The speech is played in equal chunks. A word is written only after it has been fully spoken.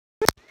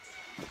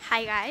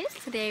Hi guys,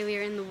 today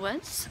we're in the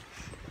woods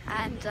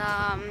and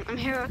I'm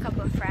here with a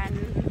couple of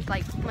friends,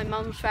 like my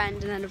mum's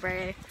friend and then a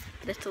very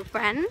little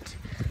friend,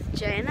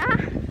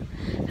 Jonah,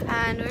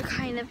 and we're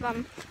kind of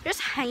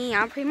just hanging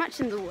out pretty much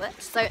in the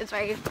woods, so it's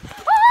very, oh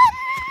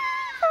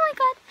my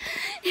god,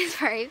 it's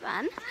very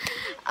fun.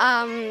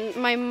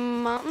 My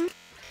mum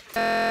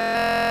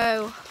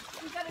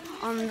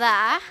on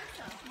there,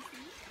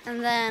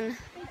 and then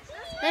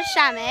there's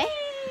Shammy.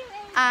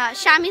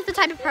 Shammy's the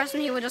type of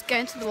person who will just go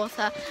into the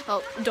water.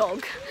 Well,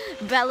 dog.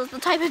 Bella's the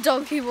type of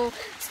dog who will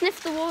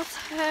sniff the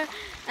water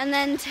and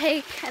then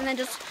she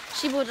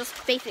will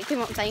just basically,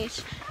 what I'm saying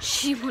is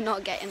she will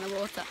not get in the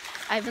water.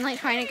 I've been like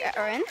trying to get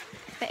her in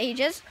for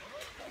ages,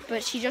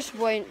 but she just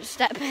won't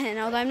step in.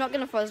 Although I'm not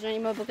going to force her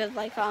anymore because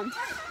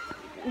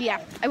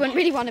yeah, I wouldn't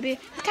really want to be.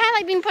 It's kind of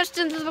like being pushed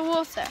into the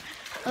water.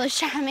 Although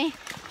Shammy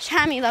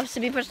loves to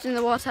be pushed in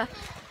the water,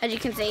 as you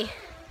can see.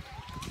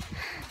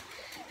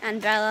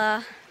 And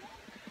Bella,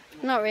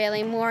 not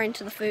really, more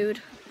into the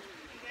food.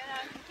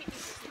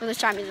 Well, the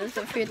Shammy's into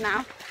the food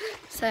now.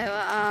 So,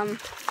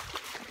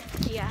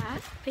 yeah,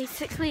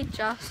 basically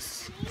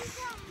just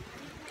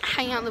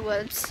hanging out in the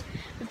woods.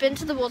 We've been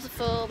to the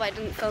waterfall, but I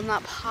didn't film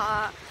that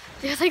part.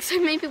 There's like so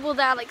many people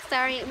there, like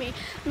staring at me.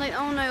 I'm like,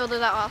 oh no, although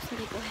there are some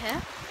people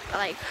here. But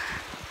like,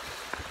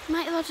 you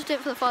might as well just do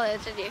it for the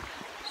followers, did you?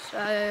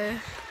 So,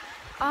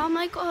 oh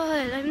my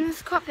god, I'm in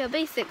this crop here,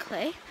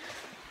 basically.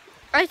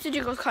 I used to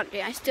do cross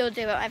country. I still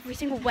do it every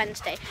single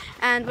Wednesday.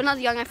 And when I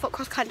was young, I thought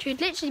cross country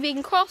would literally be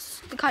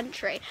across the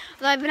country.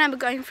 Although I remember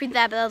going through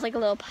there, but there was like a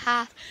little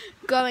path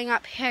going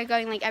up here,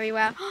 going like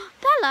everywhere.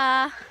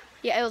 Bella!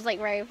 Yeah, it was like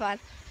very fun.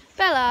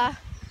 Bella!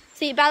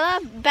 See,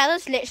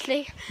 Bella's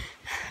literally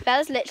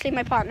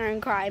my partner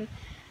in crime.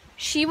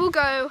 She will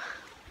go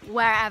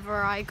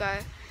wherever I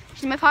go.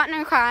 She's my partner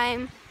in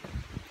crime.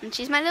 And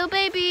she's my little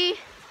baby.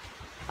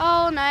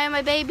 Oh no,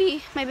 my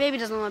baby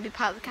doesn't want to be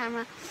part of the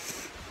camera.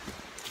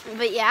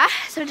 But yeah,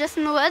 so just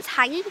in the woods,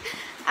 hanging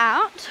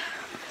out,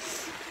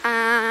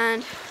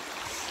 and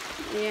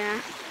yeah,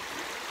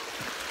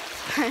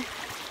 and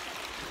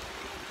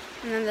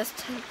then this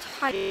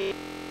tie,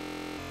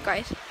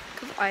 guys,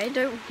 because I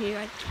don't want you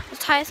guys. This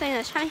tie is saying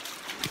this,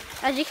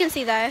 as you can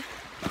see though,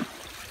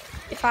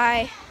 if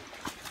I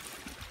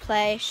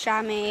play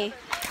Shammy,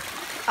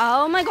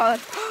 oh my god,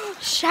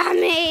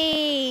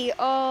 Shammy,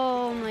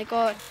 oh my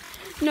god,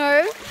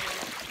 no,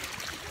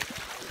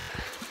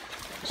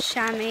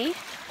 Shammy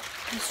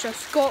has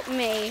just got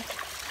me.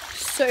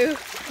 So,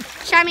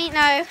 Shammy,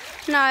 no,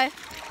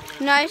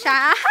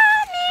 Shammy.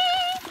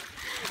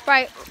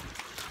 Right,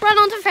 run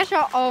on to fish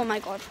out. Oh my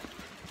god,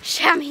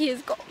 Shammy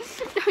has got.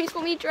 No, he's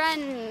got me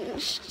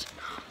drenched.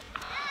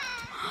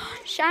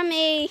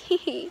 Shammy,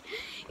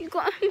 you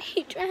got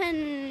me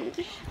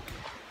drenched.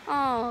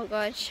 Oh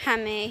god,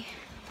 Shammy.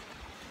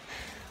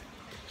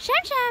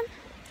 Sham.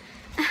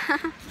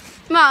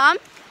 Mom.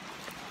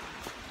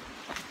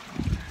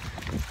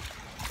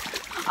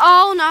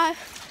 Oh no,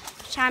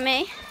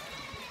 Shammy,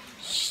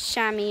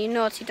 you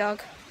naughty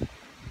dog.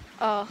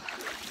 Oh,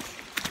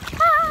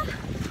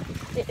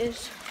 it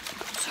is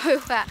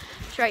so wet.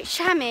 Right,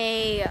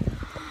 Shammy,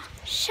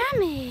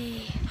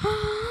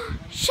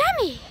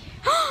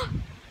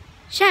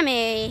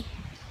 Shammy,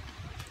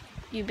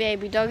 you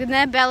baby dog. And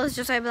there, Bella's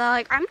just over there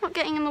like, I'm not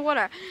getting in the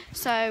water.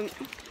 So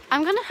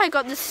I'm gonna hike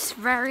up this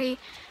very,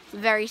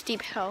 very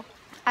steep hill.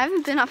 I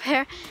haven't been up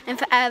here in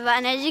forever,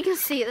 and as you can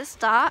see at the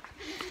start,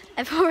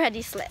 I've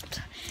already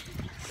slipped.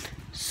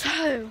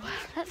 So,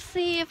 let's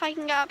see if I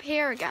can get up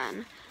here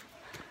again.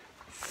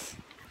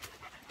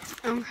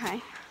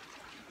 Okay.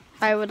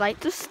 I would like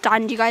to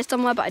stand you guys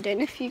somewhere, but I don't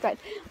know if you guys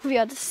will be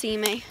able to see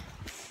me.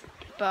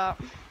 But,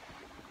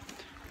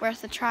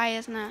 worth a try,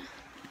 isn't it?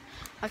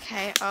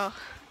 Okay, oh,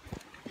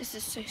 this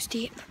is so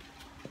steep.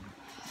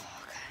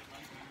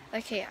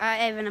 Okay,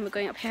 I remember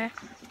going up here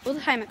all the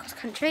time at cross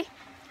country.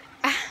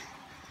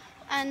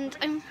 And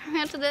I'm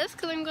coming out to this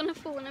because I'm going to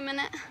fall in a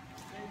minute.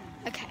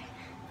 Okay,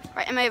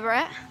 right, I'm over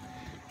it.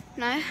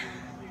 No,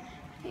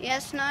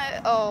 yes, no,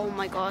 oh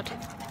my god.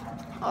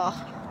 Oh,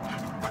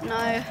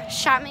 no,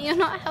 Shammy, you're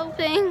not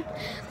helping.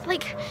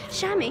 Like,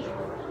 Shammy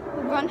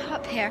will run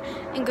up here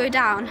and go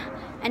down,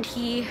 and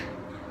he's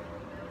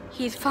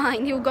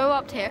fine. He'll go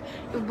up here,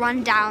 he'll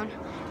run down.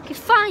 He's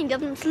fine,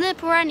 doesn't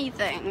slip or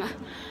anything.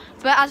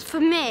 But as for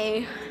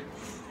me,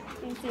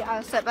 you see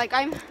I'll slip. Like,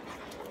 I'm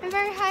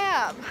very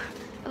high up.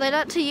 Although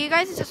that to you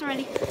guys, it doesn't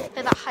really look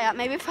that high up.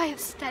 Maybe if I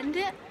extend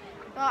it,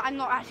 well, I'm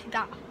not actually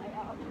that high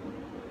up.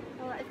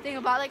 Well, the thing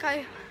about, like,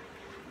 I'm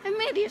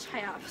maybe as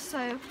high up.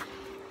 So,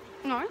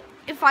 no,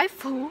 if I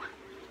fall,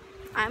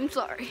 I'm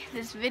sorry.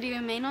 This video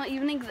may not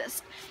even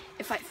exist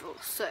if I fall.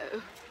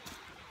 So,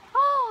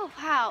 oh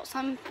wow,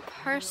 some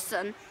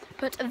person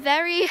put a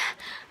very,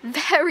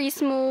 very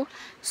small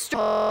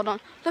straw on.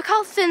 Look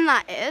how thin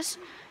that is.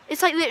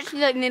 It's like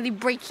literally like nearly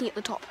breaking at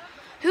the top.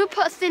 Who would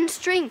put a thin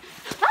string?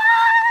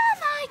 Oh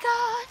my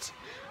god,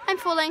 I'm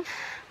falling.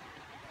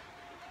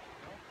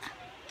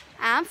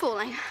 I'm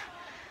falling.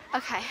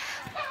 Okay.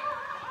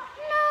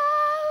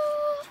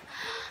 No.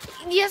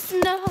 Yes,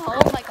 no.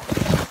 Oh my god.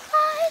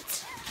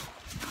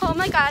 Oh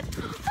my god.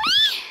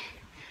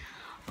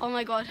 Oh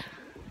my god.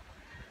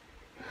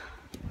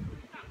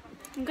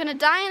 I'm gonna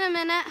die in a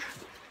minute.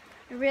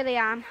 I really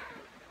am.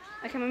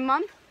 Okay, my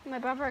mum and my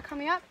brother are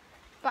coming up,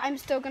 but I'm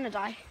still gonna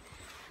die.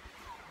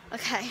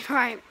 Okay,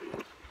 right.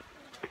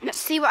 Let's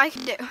see what I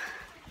can do.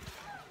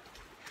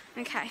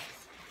 Okay.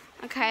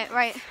 Okay,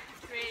 right.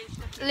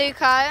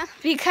 Luca,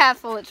 be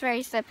careful, it's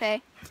very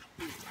slippy.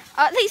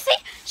 See,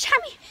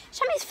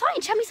 Shammy's fine.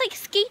 Shammy's like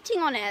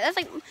skating on it. There's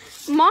like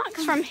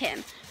marks from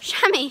him.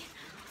 Shammy.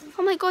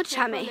 Oh my god,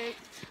 Shammy.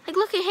 Like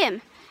look at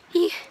him.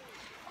 He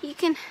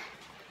can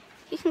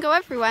go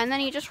everywhere and then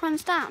he just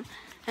runs down.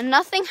 And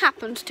nothing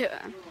happens to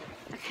him.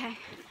 Okay.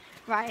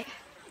 Right.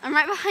 I'm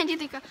right behind you,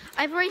 Luca.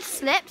 I've already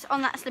slipped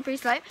on that slippery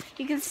slope.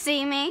 You can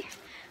see me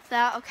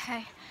there.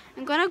 Okay.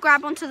 I'm gonna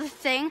grab onto the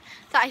thing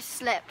that I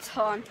slipped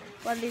on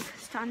while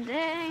Luca's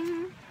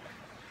standing.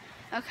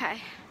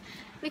 Okay.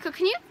 Luca,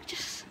 can you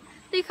just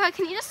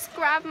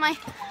grab my...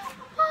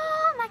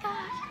 Oh my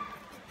god.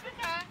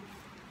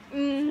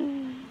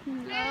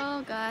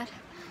 Oh god.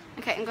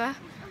 Okay, I'm going.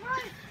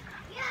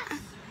 Yes.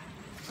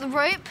 The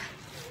rope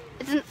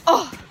isn't...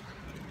 Oh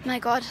my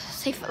god,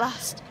 safe at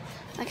last.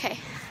 Okay.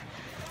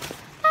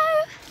 No.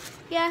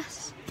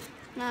 Yes.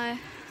 No.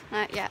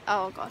 No, yeah.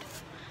 Oh god.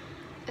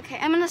 Okay,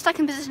 I'm in a stuck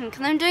in position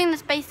because I'm doing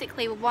this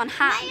basically with one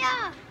hand.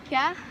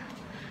 Yeah?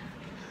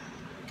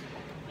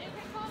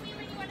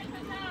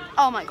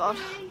 Oh my god.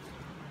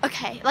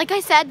 Okay, like I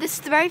said, this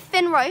is a very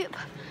thin rope,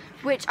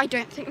 which I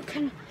don't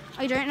know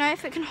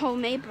if it can hold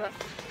me, but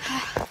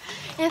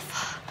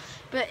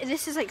but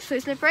this is like so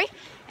slippery.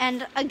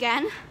 And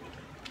again,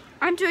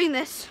 I'm doing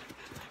this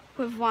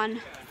with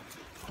one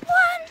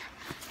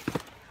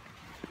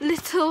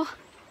little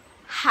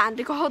hand.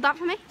 You can hold that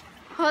for me.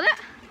 Hold it.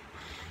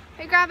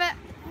 Okay, grab it.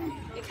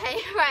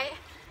 Okay, right.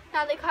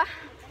 Now Luca,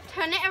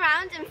 turn it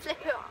around and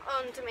flip it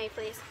onto me,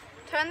 please.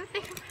 Turn the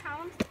thing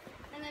around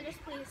and then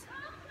just please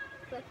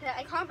flip it.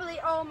 I can't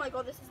believe, oh my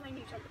god, this is my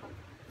new jump pump.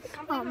 I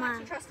can't believe I'm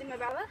actually trusting my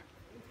brother.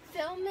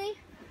 Film me.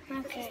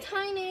 Okay. This is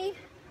tiny.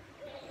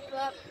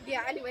 But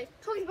yeah, anyway,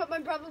 talking about my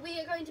brother, we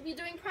are going to be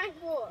doing prank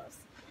wars.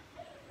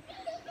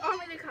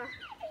 Aren't we, Luca?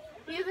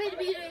 We are going to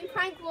be doing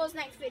prank wars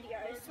next video,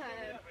 so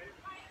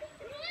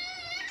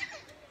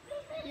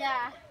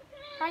yeah,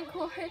 prank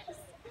wars.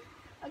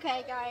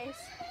 Okay, guys.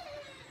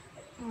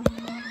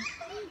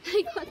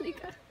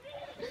 Luca.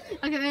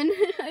 Okay, then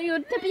you're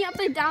tipping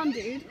upside down,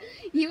 dude.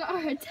 You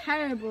are a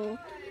terrible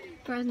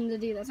person to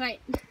do this.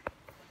 Right.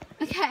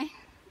 Okay.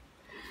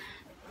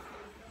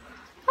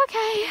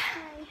 Okay.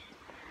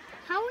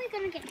 How are we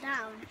gonna get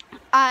down?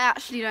 I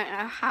actually don't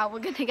know how we're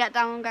gonna get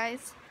down,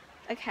 guys.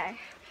 Okay.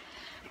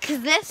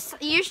 Because this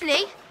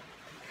usually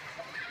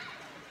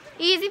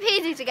easy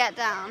peasy to get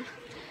down.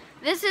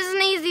 This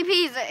isn't easy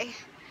peasy.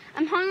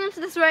 I'm holding onto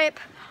this rope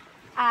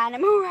and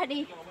I'm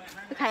already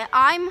okay.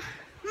 I'm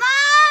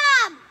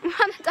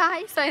gonna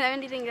die. So the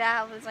only thing that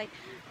helps is like,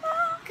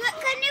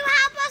 Can you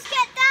help us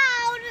get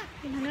down?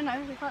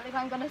 No, we can't.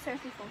 I'm gonna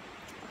seriously fall.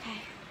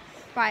 Okay,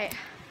 right.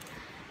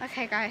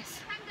 Okay,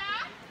 guys.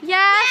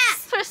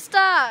 Yes, we're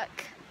stuck.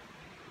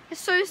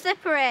 It's so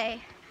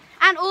slippery,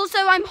 and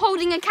also I'm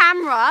holding a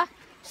camera,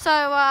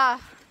 so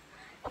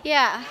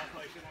yeah.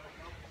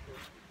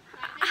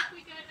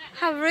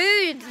 How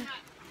rude.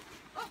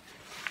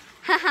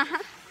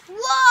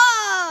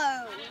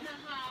 Whoa!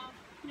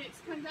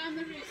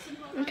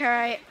 Okay,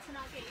 right.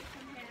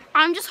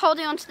 I'm just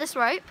holding onto this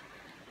rope,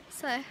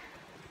 so.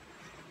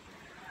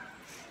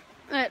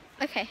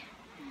 Okay.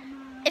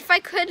 If I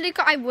could,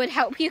 Luca, I would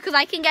help you because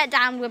I can get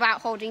down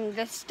without holding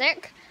this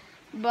stick.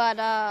 But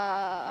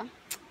yeah.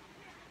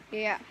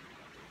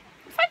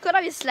 If I could,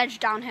 I would sledge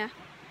down here.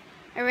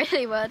 I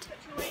really would.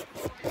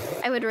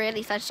 I would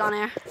really sledge down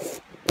here.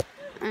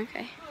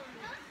 Okay.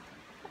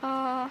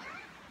 Oh,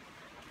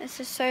 this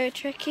is so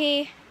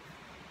tricky.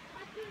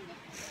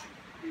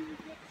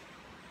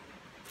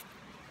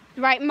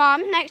 Right,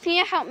 Mom, next can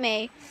you help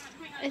me?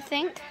 I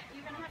think.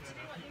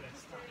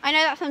 I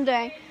know that's what I'm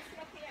doing.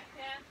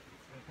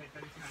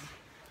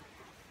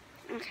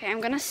 Okay,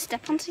 I'm gonna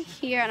step onto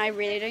here and I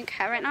really don't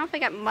care right now if I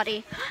get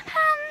muddy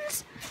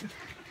hands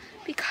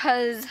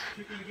because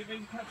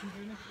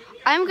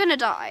I'm gonna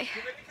die.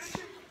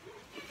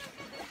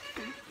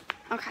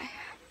 Okay.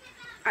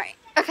 Alright,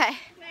 okay.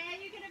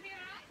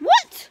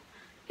 What?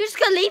 You're just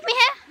gonna leave me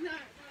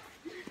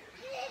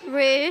here?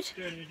 Rude.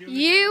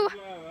 You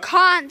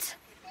can't.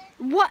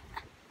 What?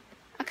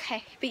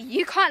 Okay, but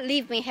you can't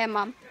leave me here,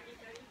 Mum.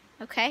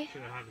 Okay?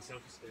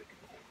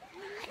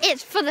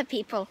 It's for the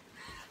people.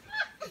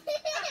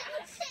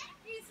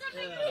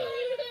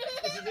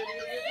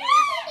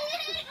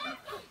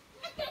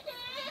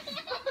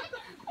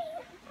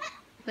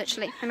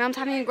 Literally, my mum's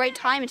having a great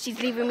time and she's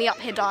leaving me up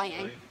here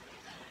dying.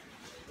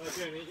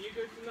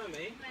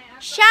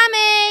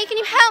 Shammy, can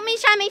you help me,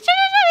 Shammy?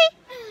 Shammy!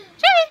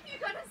 You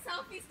got a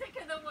selfie stick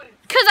in the woods.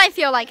 Because I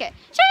feel like it.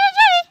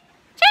 Shammy!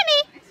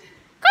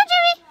 Come on,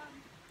 Shammy!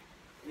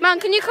 Mum,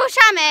 can you call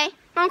Shammy?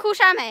 Mum, call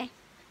Shammy.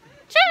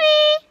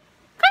 Shammy!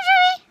 Come on,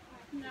 Shammy!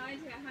 No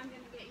idea how I'm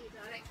going to get you,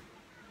 darling.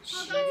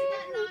 Oh, that's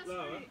that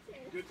last route.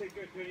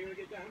 want to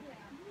get down?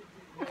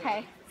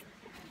 Okay.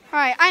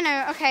 Right, I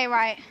know. Okay,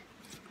 right.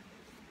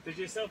 Does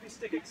your selfie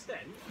stick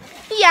extend?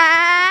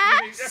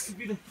 Yes!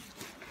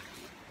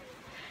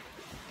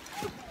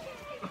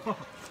 Oh,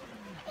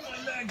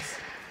 my legs!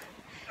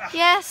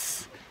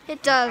 Yes,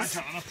 it does.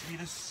 I can't enough to be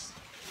this.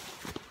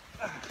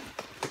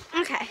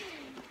 Okay.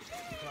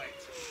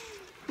 Right.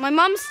 My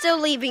mum's still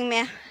leaving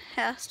me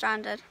here,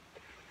 stranded.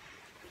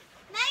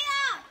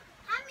 Maya,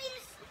 hand me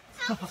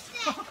the selfie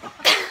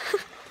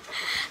stick.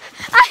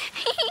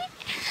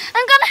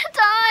 I'm gonna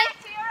die.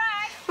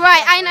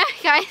 Right, I know,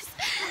 guys.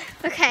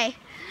 Okay,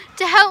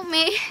 to help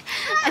me,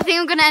 I think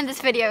I'm gonna end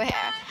this video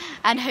here,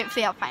 and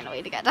hopefully I'll find a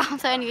way to get down.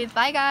 So anyways,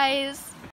 bye guys.